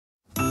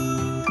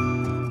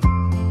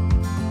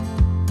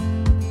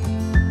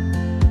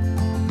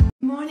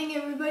morning,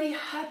 everybody.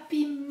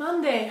 Happy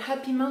Monday.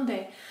 Happy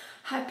Monday.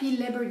 Happy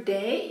Labor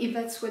Day, if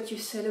that's what you're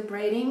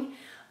celebrating.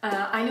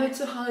 I know it's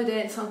a holiday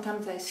and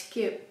sometimes I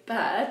skip,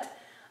 but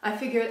I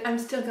figured I'm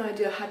still going to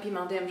do a Happy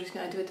Monday. I'm just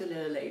going to do it a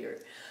little later.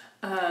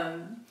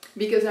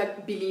 Because I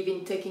believe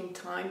in taking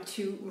time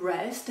to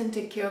rest and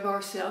take care of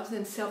ourselves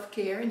and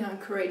self-care, and I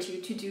encourage you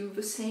to do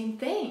the same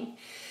thing.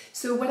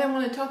 So what I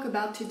want to talk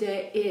about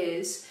today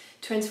is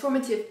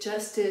transformative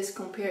justice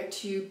compared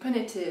to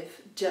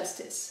punitive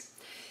justice.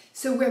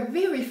 So we're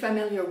very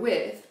familiar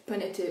with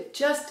punitive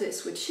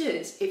justice, which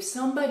is if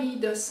somebody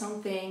does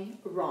something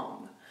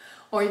wrong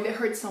or if they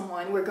hurt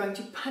someone, we're going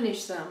to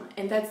punish them.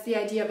 And that's the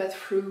idea that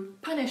through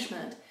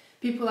punishment,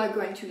 people are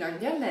going to learn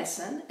their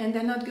lesson and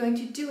they're not going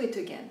to do it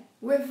again.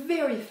 We're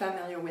very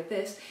familiar with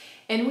this,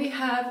 and we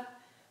have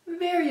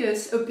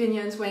various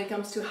opinions when it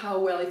comes to how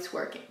well it's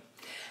working.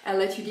 I'll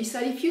let you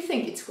decide if you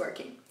think it's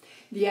working.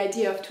 The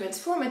idea of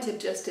transformative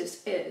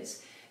justice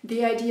is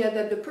the idea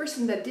that the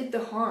person that did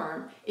the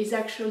harm is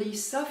actually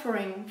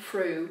suffering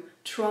through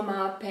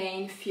trauma,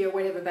 pain, fear,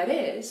 whatever that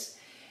is,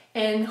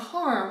 and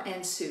harm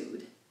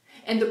ensued.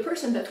 And the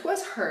person that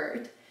was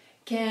hurt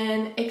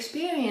can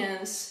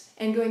experience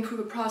and going through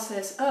the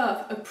process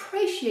of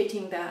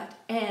appreciating that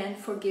and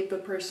forgive the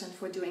person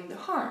for doing the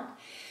harm.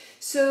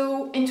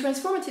 So in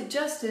transformative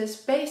justice,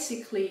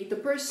 basically the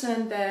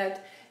person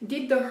that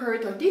did the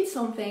hurt or did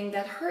something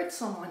that hurt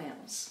someone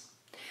else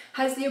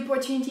has the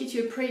opportunity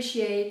to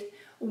appreciate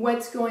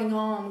what's going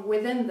on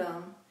within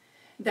them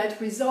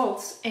that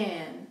results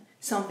in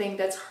something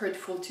that's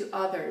hurtful to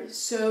others.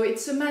 So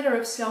it's a matter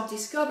of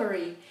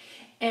self-discovery,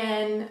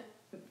 and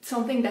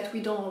something that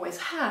we don't always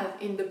have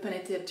in the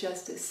punitive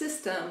justice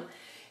system,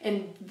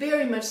 and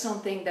very much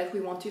something that we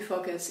want to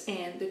focus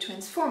in the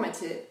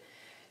transformative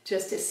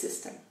justice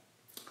system.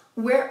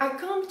 Where I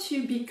come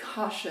to be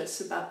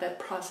cautious about that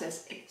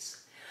process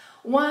is,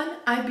 one,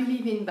 I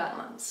believe in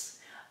balance.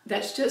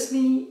 That's just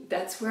me,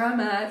 that's where I'm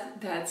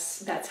at,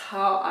 that's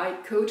how I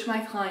coach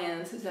my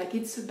clients. It's like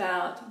it's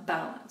about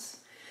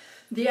balance.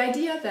 The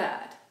idea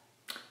that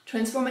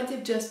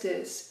transformative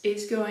justice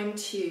is going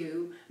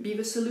to be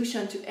the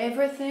solution to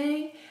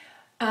everything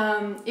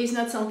is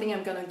not something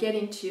I'm going to get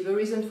into. The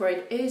reason for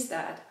it is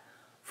that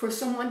for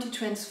someone to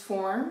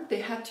transform,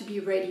 they have to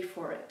be ready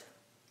for it.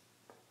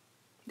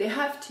 They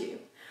have to.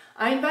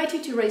 I invite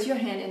you to raise your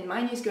hand, and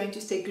mine is going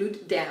to stay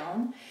glued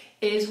down,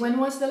 is when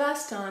was the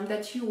last time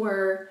that you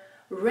were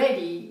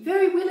ready,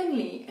 very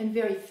willingly and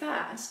very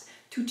fast,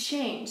 to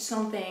change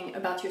something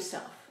about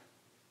yourself?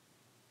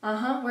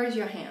 Where's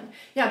your hand?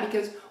 Yeah,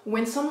 because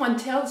when someone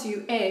tells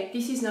you, hey,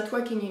 this is not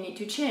working, you need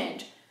to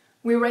change,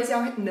 we raise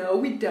our hand. No,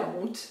 we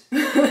don't.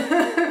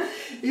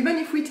 Even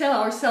if we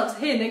tell ourselves,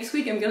 hey, next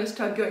week I'm going to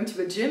start going to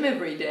the gym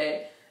every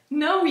day.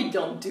 No, we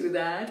don't do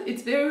that.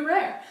 It's very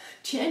rare.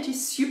 Change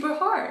is super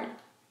hard.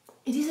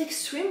 It is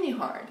extremely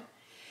hard.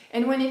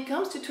 And when it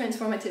comes to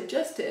transformative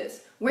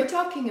justice, we're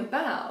talking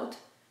about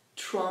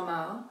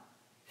trauma,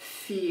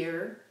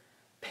 fear,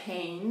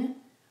 pain.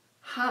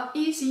 How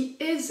easy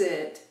is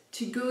it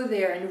to go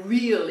there and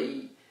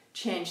really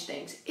change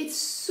things? It's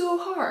so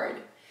hard.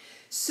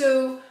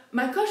 So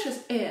my caution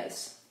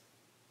is,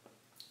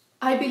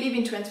 I believe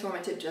in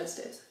transformative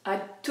justice.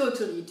 I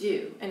totally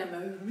do, and I'm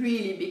a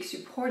really big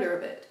supporter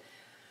of it.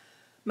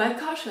 My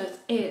caution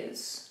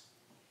is,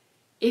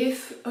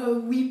 if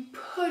we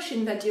push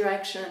in that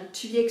direction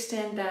to the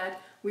extent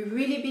that we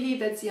really believe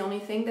that's the only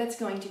thing that's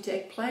going to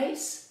take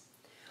place,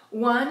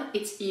 one,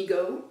 it's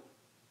ego,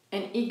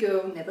 and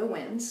ego never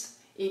wins.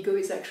 Ego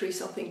is actually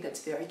something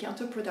that's very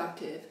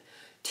counterproductive.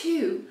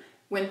 Two,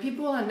 when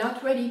people are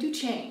not ready to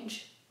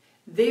change,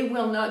 they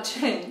will not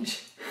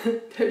change.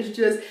 There's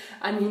just,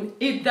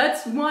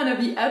 that's one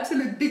of the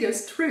absolute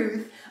biggest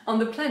truths on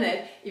the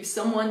planet. If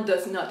someone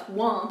does not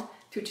want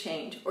to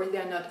change or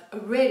they're not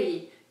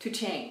ready to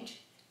change,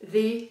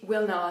 they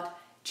will not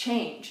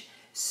change.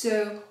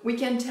 So we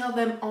can tell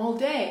them all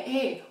day,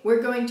 hey,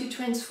 we're going to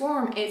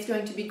transform, it's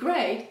going to be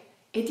great.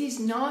 It is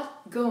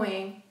not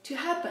going to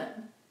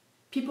happen.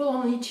 People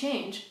only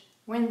change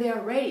when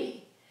they're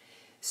ready.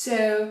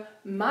 So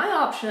my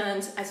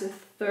options as a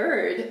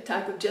third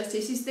type of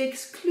justice is the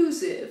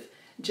exclusive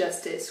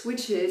justice,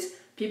 which is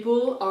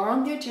people are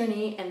on their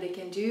journey and they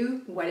can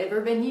do whatever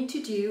they need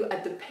to do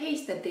at the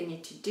pace that they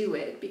need to do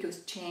it,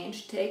 because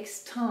change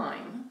takes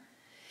time.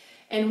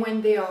 And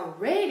when they are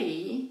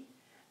ready,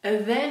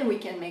 then we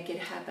can make it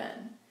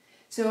happen.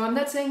 So I'm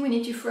not saying we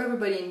need to throw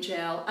everybody in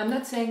jail. I'm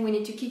not saying we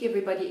need to kick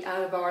everybody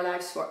out of our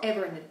lives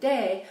forever and a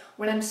day.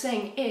 What I'm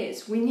saying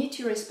is we need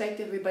to respect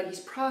everybody's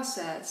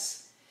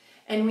process,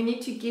 and we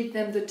need to give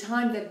them the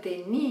time that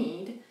they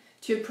need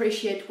to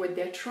appreciate what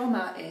their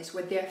trauma is,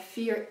 what their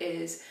fear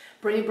is.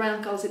 Brené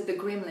Brown calls it the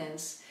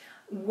gremlins.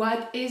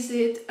 What is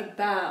it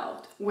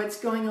about what's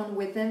going on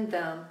within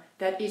them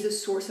that is a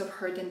source of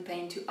hurt and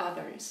pain to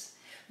others?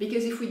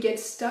 Because if we get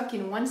stuck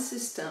in one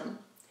system,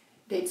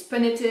 that it's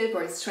punitive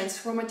or it's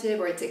transformative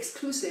or it's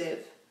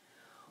exclusive,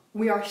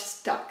 we are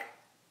stuck.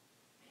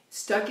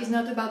 Stuck is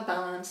not about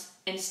balance,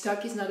 and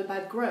stuck is not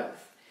about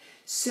growth.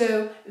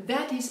 So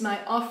that is my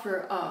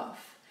offer of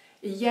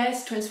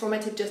Yes,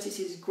 transformative justice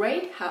is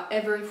great.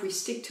 However, if we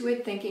stick to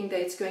it thinking that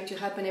it's going to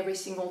happen every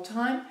single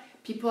time,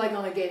 people are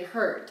going to get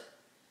hurt.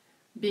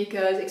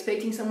 Because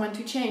expecting someone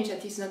to change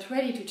that is not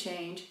ready to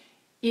change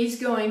is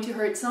going to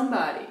hurt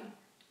somebody.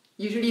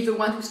 Usually the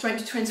one who's trying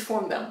to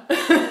transform them.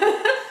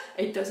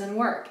 It doesn't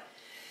work.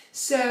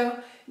 So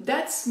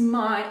that's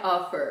my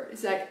offer.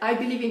 It's like, I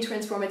believe in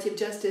transformative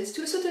justice.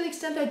 To a certain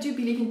extent, I do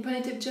believe in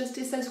punitive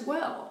justice as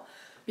well.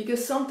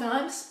 Because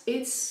sometimes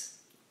it's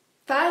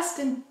fast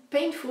and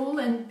painful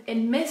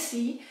and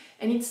messy,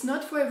 and it's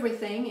not for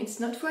everything, it's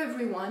not for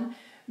everyone,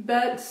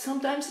 but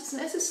sometimes it's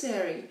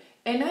necessary.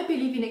 And I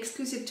believe in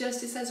exclusive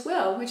justice as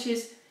well, which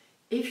is,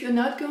 if you're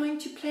not going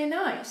to play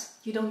nice,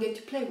 you don't get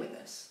to play with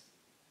us,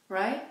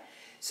 right?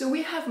 So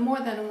we have more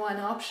than one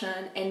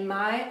option, and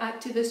my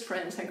activist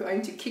friends are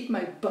going to kick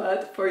my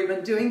butt for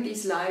even doing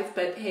this live,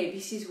 but hey,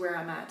 this is where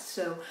I'm at.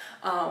 So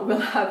we'll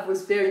have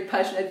those very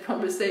passionate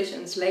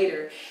conversations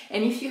later.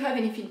 And if you have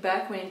any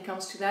feedback when it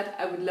comes to that,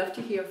 I would love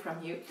to hear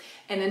from you.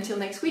 And until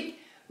next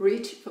week,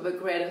 reach for the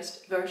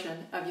greatest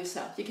version of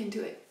yourself. You can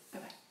do it.